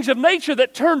complete change of nature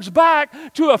that turns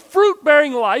back to a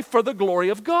fruit-bearing life for the glory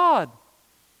of God.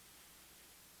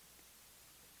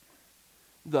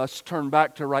 thus turn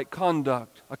back to right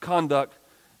conduct, a conduct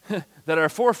that our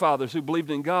forefathers who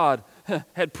believed in God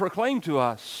had proclaimed to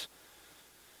us.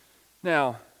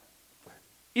 Now,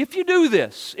 if you do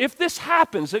this, if this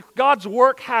happens, if God's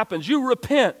work happens, you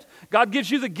repent. God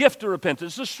gives you the gift of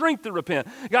repentance, the strength to repent.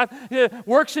 God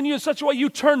works in you in such a way you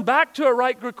turn back to a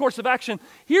right course of action.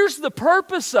 Here's the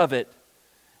purpose of it.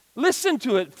 Listen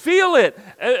to it, feel it,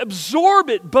 absorb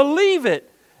it, believe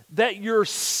it, that your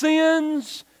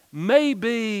sins may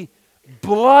be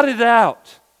blotted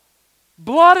out.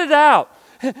 Blotted out.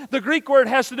 The Greek word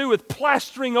has to do with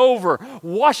plastering over,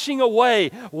 washing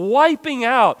away, wiping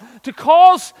out, to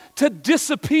cause to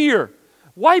disappear.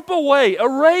 Wipe away,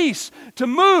 erase, to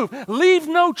move, leave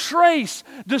no trace,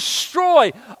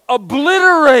 destroy,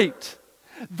 obliterate.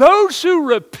 Those who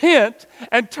repent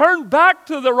and turn back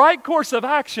to the right course of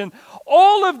action,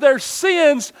 all of their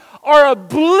sins are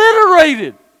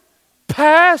obliterated.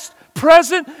 Past,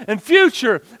 present, and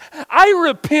future. I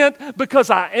repent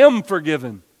because I am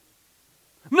forgiven.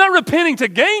 I'm not repenting to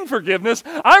gain forgiveness.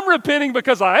 I'm repenting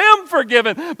because I am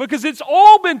forgiven, because it's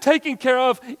all been taken care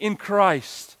of in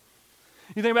Christ.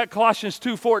 You think about Colossians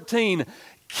 2:14,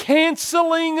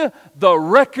 canceling the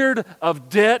record of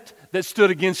debt that stood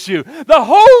against you. The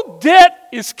whole debt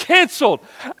is canceled.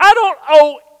 I don't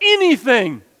owe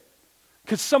anything.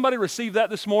 Could somebody receive that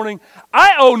this morning?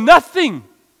 I owe nothing.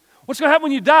 What's going to happen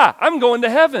when you die? I'm going to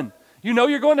heaven. You know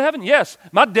you're going to heaven? Yes,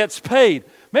 my debt's paid.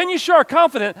 Man, you sure are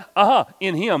confident,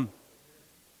 in Him.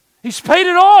 He's paid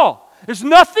it all. There's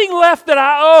nothing left that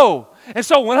I owe. And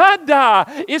so when I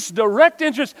die, it's direct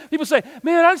interest. People say,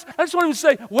 man, I just want Him to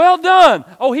say, well done.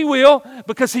 Oh, He will,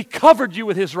 because He covered you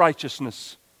with His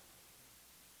righteousness.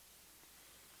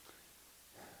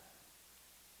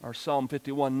 Our Psalm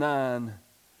 51:9,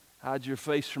 hide your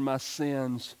face from my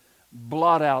sins,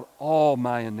 blot out all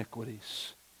my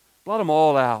iniquities. Blot them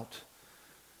all out.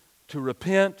 To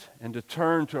repent and to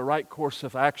turn to a right course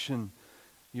of action,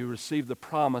 you receive the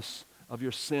promise of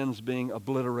your sins being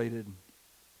obliterated.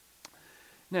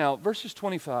 Now, verses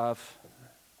 25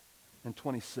 and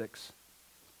 26.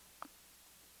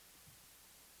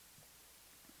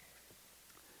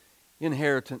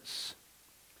 Inheritance.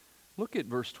 Look at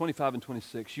verse 25 and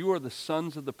 26. You are the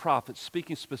sons of the prophets,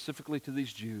 speaking specifically to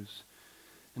these Jews,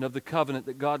 and of the covenant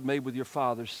that God made with your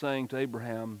fathers, saying to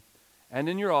Abraham, and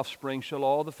in your offspring shall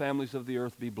all the families of the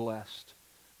earth be blessed.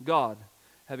 God,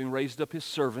 having raised up His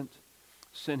servant,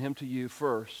 sent him to you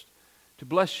first, to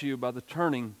bless you by the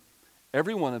turning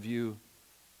every one of you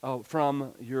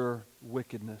from your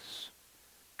wickedness.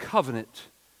 Covenant.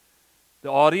 The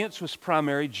audience was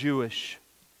primarily Jewish.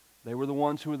 They were the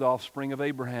ones who were the offspring of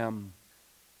Abraham.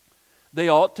 They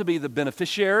ought to be the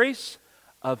beneficiaries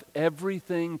of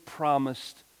everything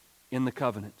promised in the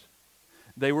covenant.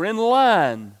 They were in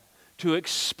line to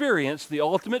experience the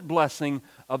ultimate blessing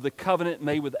of the covenant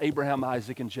made with Abraham,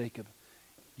 Isaac, and Jacob.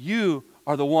 You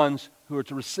are the ones who are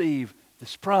to receive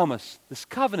this promise, this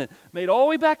covenant made all the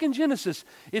way back in Genesis.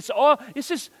 This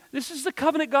is the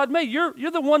covenant God made.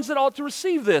 You're the ones that ought to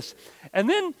receive this. And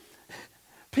then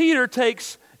Peter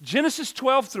takes Genesis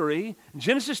 12:3,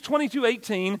 Genesis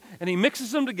 22:18, and he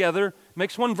mixes them together,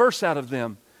 makes one verse out of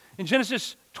them. In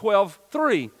Genesis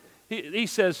 12:3, he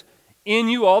says, in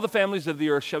you all the families of the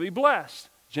earth shall be blessed.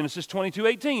 Genesis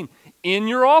 22:18, in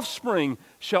your offspring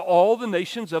shall all the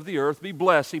nations of the earth be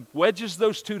blessed. He wedges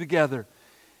those two together.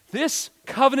 This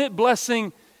covenant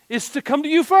blessing is to come to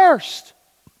you first.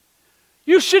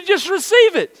 You should just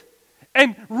receive it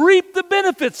and reap the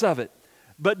benefits of it.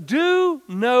 But do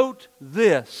note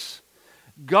this.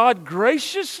 God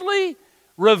graciously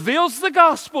reveals the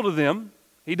gospel to them.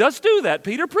 He does do that.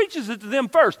 Peter preaches it to them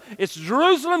first. It's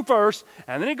Jerusalem first,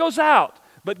 and then it goes out.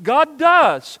 But God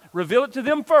does reveal it to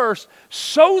them first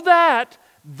so that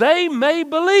they may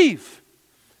believe.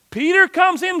 Peter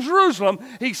comes in Jerusalem.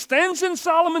 He stands in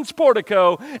Solomon's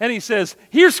portico, and he says,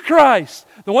 here's Christ,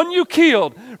 the one you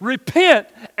killed. Repent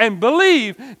and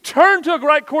believe. Turn to a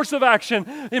right course of action.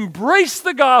 Embrace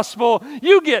the gospel.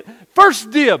 You get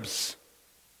first dibs.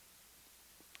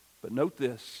 But note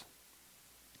this.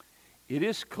 It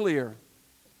is clear,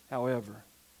 however,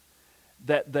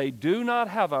 that they do not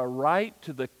have a right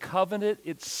to the covenant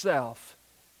itself,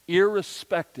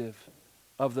 irrespective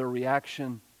of their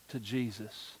reaction to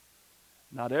Jesus.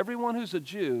 Not everyone who's a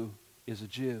Jew is a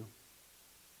Jew.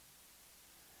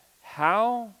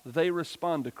 How they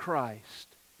respond to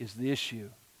Christ is the issue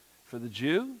for the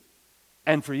Jew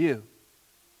and for you.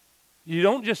 You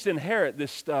don't just inherit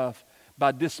this stuff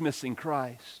by dismissing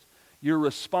Christ. Your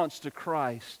response to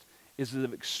Christ is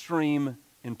of extreme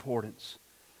importance.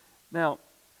 Now,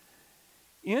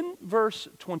 in verse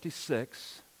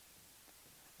 26,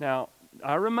 now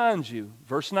I remind you,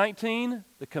 verse 19,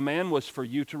 the command was for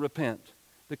you to repent.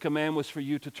 The command was for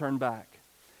you to turn back.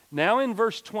 Now in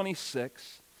verse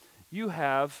 26, you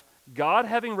have God,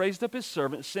 having raised up His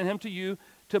servant, sent him to you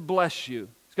to bless you.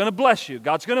 He's going to bless you.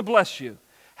 God's going to bless you.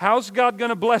 How's God going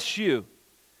to bless you?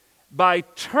 By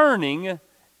turning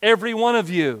every one of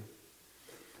you.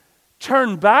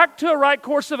 Turn back to a right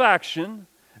course of action,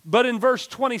 but in verse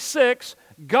 26,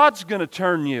 God's going to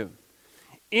turn you.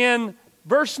 In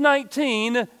verse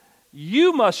 19,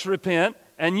 you must repent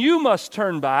and you must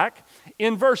turn back.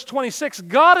 In verse 26,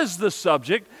 God is the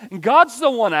subject, and God's the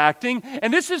one acting,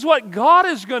 and this is what God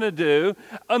is going to do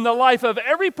in the life of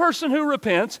every person who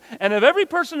repents and of every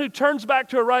person who turns back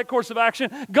to a right course of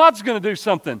action. God's going to do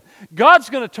something. God's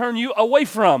going to turn you away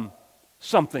from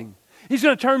something. He's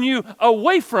going to turn you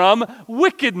away from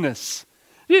wickedness.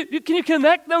 Can you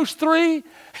connect those three?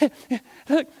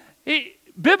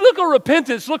 Biblical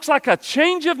repentance looks like a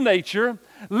change of nature,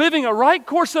 living a right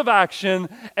course of action,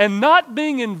 and not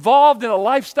being involved in a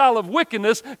lifestyle of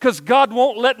wickedness because God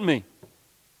won't let me.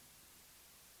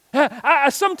 I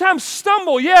sometimes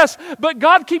stumble, yes, but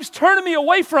God keeps turning me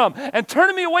away from, and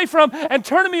turning me away from, and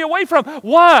turning me away from.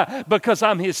 Why? Because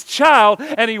I'm His child,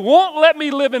 and He won't let me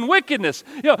live in wickedness.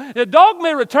 You know, the dog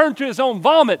may return to his own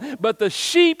vomit, but the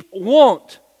sheep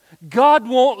won't. God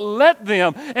won't let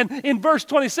them. And in verse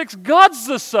 26, God's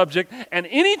the subject, and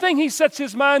anything He sets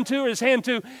His mind to or His hand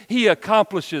to, He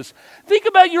accomplishes. Think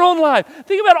about your own life.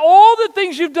 Think about all the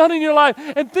things you've done in your life,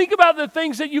 and think about the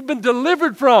things that you've been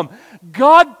delivered from.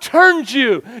 God turns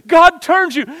you. God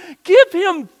turns you. Give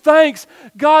Him thanks.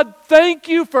 God, thank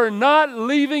you for not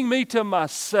leaving me to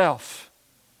myself.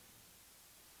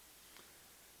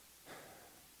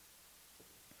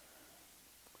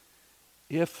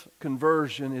 If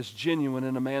conversion is genuine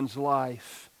in a man's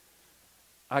life,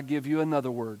 I give you another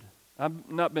word.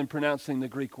 I've not been pronouncing the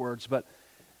Greek words, but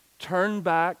turn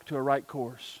back to a right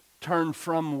course. Turn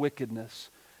from wickedness.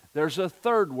 There's a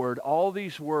third word. All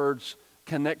these words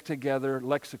connect together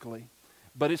lexically,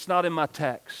 but it's not in my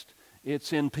text.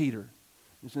 It's in Peter.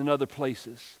 It's in other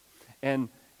places. And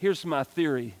here's my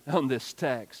theory on this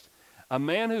text. A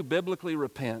man who biblically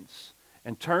repents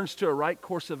and turns to a right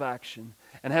course of action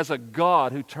and has a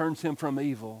God who turns him from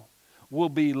evil will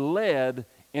be led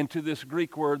into this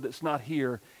Greek word that's not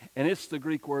here, and it's the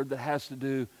Greek word that has to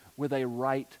do with a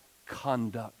right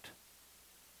conduct.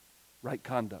 Right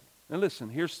conduct. Now listen,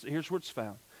 here's where it's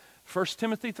found. 1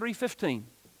 Timothy 3:15.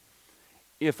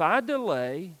 If I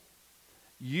delay,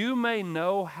 you may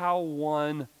know how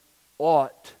one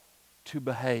ought to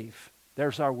behave.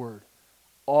 There's our word.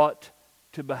 Ought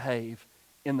to behave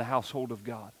in the household of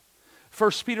God.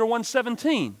 1 Peter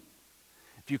 1:17.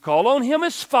 If you call on Him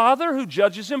as Father who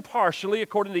judges impartially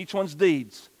according to each one's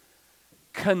deeds,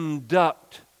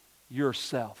 conduct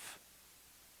yourself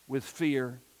with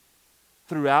fear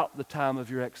throughout the time of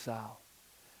your exile.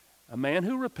 A man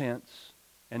who repents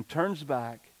and turns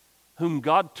back, whom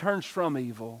God turns from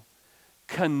evil,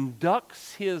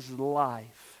 conducts his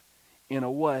life in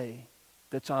a way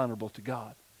that's honorable to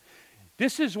God.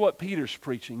 This is what Peter's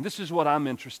preaching. This is what I'm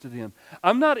interested in.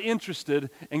 I'm not interested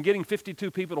in getting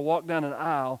 52 people to walk down an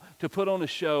aisle to put on a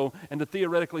show and to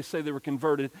theoretically say they were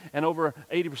converted, and over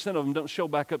 80% of them don't show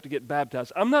back up to get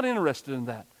baptized. I'm not interested in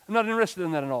that. I'm not interested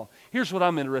in that at all. Here's what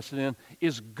I'm interested in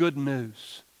is good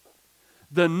news.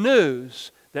 The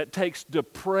news that takes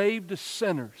depraved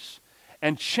sinners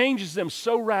and changes them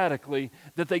so radically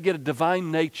that they get a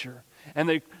divine nature and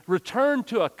they return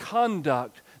to a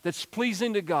conduct that's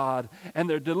pleasing to God, and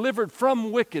they're delivered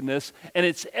from wickedness, and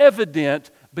it's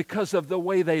evident because of the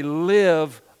way they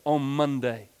live on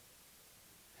Monday.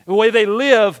 The way they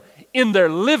live in their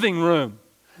living room.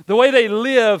 The way they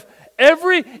live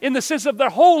in the sense of their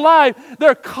whole life,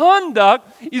 their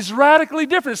conduct is radically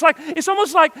different. It's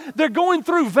almost like they're going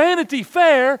through Vanity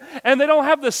Fair and they don't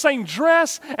have the same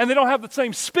dress and they don't have the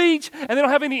same speech and they don't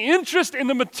have any interest in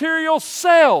the material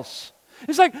sales.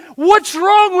 It's like, what's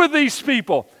wrong with these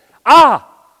people?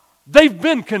 They've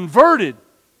been converted.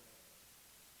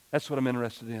 That's what I'm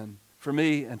interested in for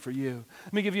me and for you.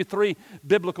 Let me give you 3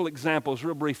 biblical examples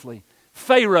real briefly.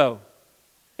 Pharaoh,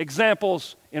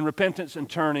 examples in repentance and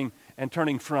turning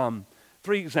from.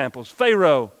 3 examples.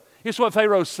 Pharaoh, here's what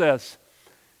Pharaoh says.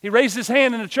 He raised his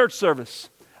hand in a church service.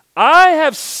 I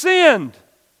have sinned.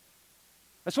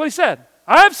 That's what he said.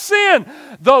 I have sinned.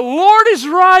 The Lord is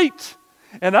right,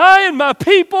 and I and my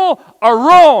people are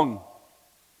wrong.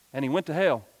 And he went to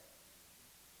hell.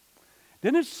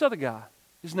 Then there's this other guy.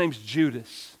 His name's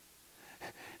Judas.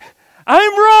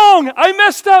 I'm wrong. I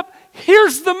messed up.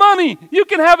 Here's the money. You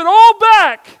can have it all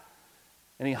back.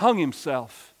 And he hung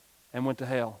himself and went to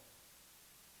hell.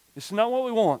 It's not what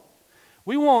we want.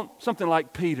 We want something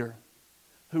like Peter,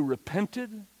 who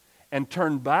repented and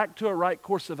turned back to a right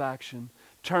course of action,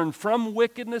 turned from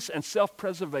wickedness and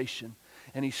self-preservation,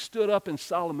 and he stood up in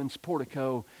Solomon's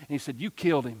portico and he said, you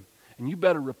killed him, and you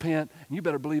better repent, and you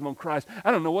better believe on Christ.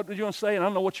 I don't know what you're going to say, and I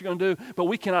don't know what you're going to do, but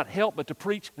we cannot help but to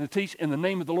preach and to teach in the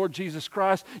name of the Lord Jesus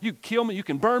Christ. You can kill me, you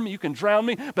can burn me, you can drown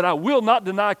me, but I will not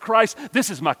deny Christ. This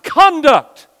is my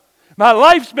conduct. My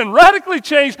life's been radically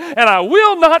changed, and I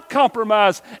will not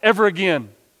compromise ever again.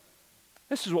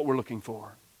 This is what we're looking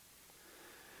for.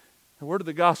 The word of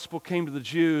the gospel came to the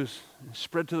Jews and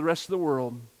spread to the rest of the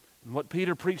world. And what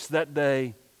Peter preached that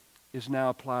day is now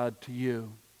applied to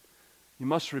you. You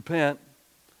must repent,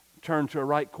 turn to a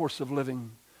right course of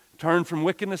living, turn from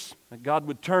wickedness, that God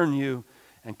would turn you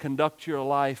and conduct your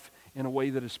life in a way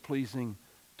that is pleasing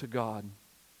to God.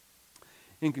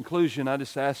 In conclusion, I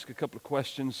just ask a couple of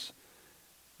questions.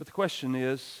 But the question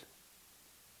is,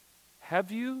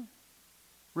 have you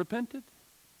repented?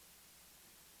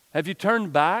 Have you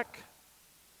turned back?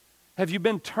 Have you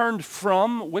been turned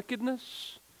from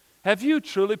wickedness? Have you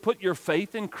truly put your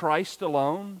faith in Christ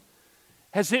alone?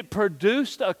 Has it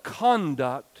produced a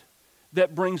conduct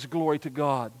that brings glory to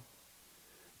God?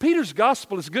 Peter's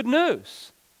gospel is good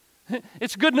news.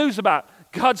 It's good news about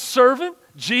God's servant,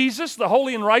 Jesus, the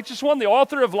holy and righteous one, the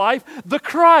author of life, the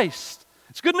Christ.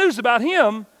 It's good news about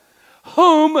Him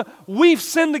whom we've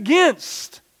sinned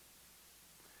against.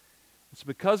 It's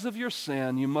because of your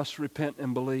sin you must repent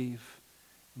and believe.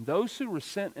 And those who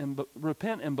repent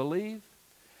and believe,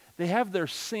 they have their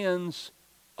sins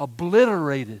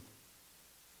obliterated,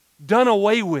 done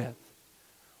away with,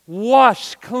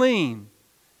 washed clean,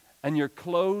 and you're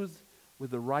clothed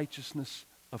with the righteousness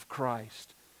of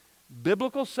Christ.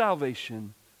 Biblical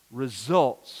salvation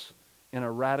results in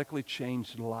a radically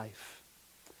changed life.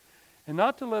 And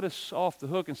not to let us off the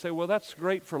hook and say, well, that's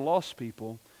great for lost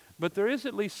people, but there is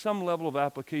at least some level of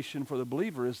application for the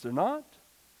believer, is there not?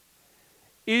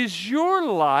 Is your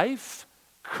life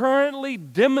currently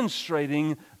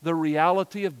demonstrating the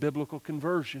reality of biblical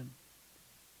conversion?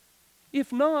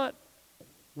 If not,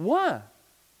 why?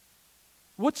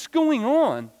 What's going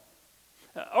on?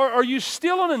 Are you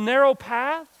still on a narrow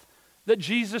path that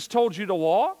Jesus told you to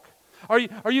walk?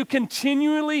 Are you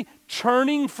continually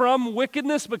turning from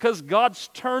wickedness because God's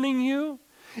turning you?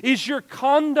 Is your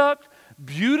conduct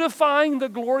beautifying the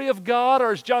glory of God,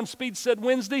 or as John Speed said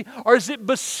Wednesday, or is it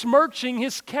besmirching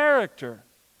His character?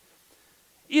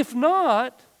 If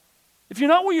not, if you're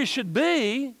not where you should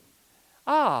be,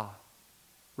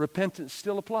 repentance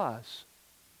still applies.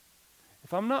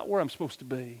 If I'm not where I'm supposed to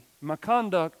be, my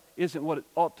conduct isn't what it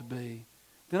ought to be,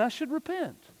 then I should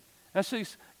repent. I say,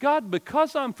 God,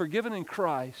 because I'm forgiven in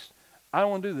Christ, I don't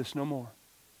want to do this no more.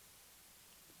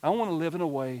 I want to live in a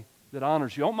way that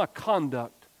honors you. I want my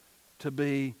conduct to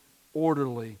be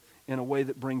orderly in a way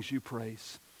that brings you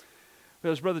praise.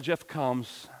 Well, as Brother Jeff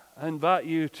comes, I invite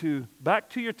you to, back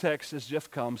to your text as Jeff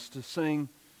comes, to sing,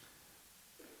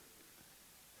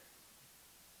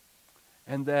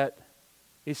 and that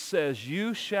it says,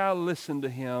 you shall listen to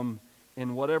Him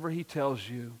in whatever He tells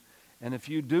you, and if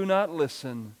you do not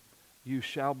listen, you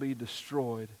shall be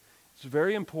destroyed. It's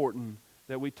very important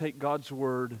that we take God's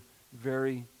word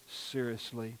very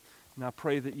seriously. And I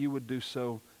pray that you would do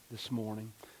so this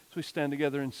morning. So we stand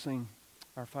together and sing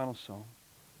our final song.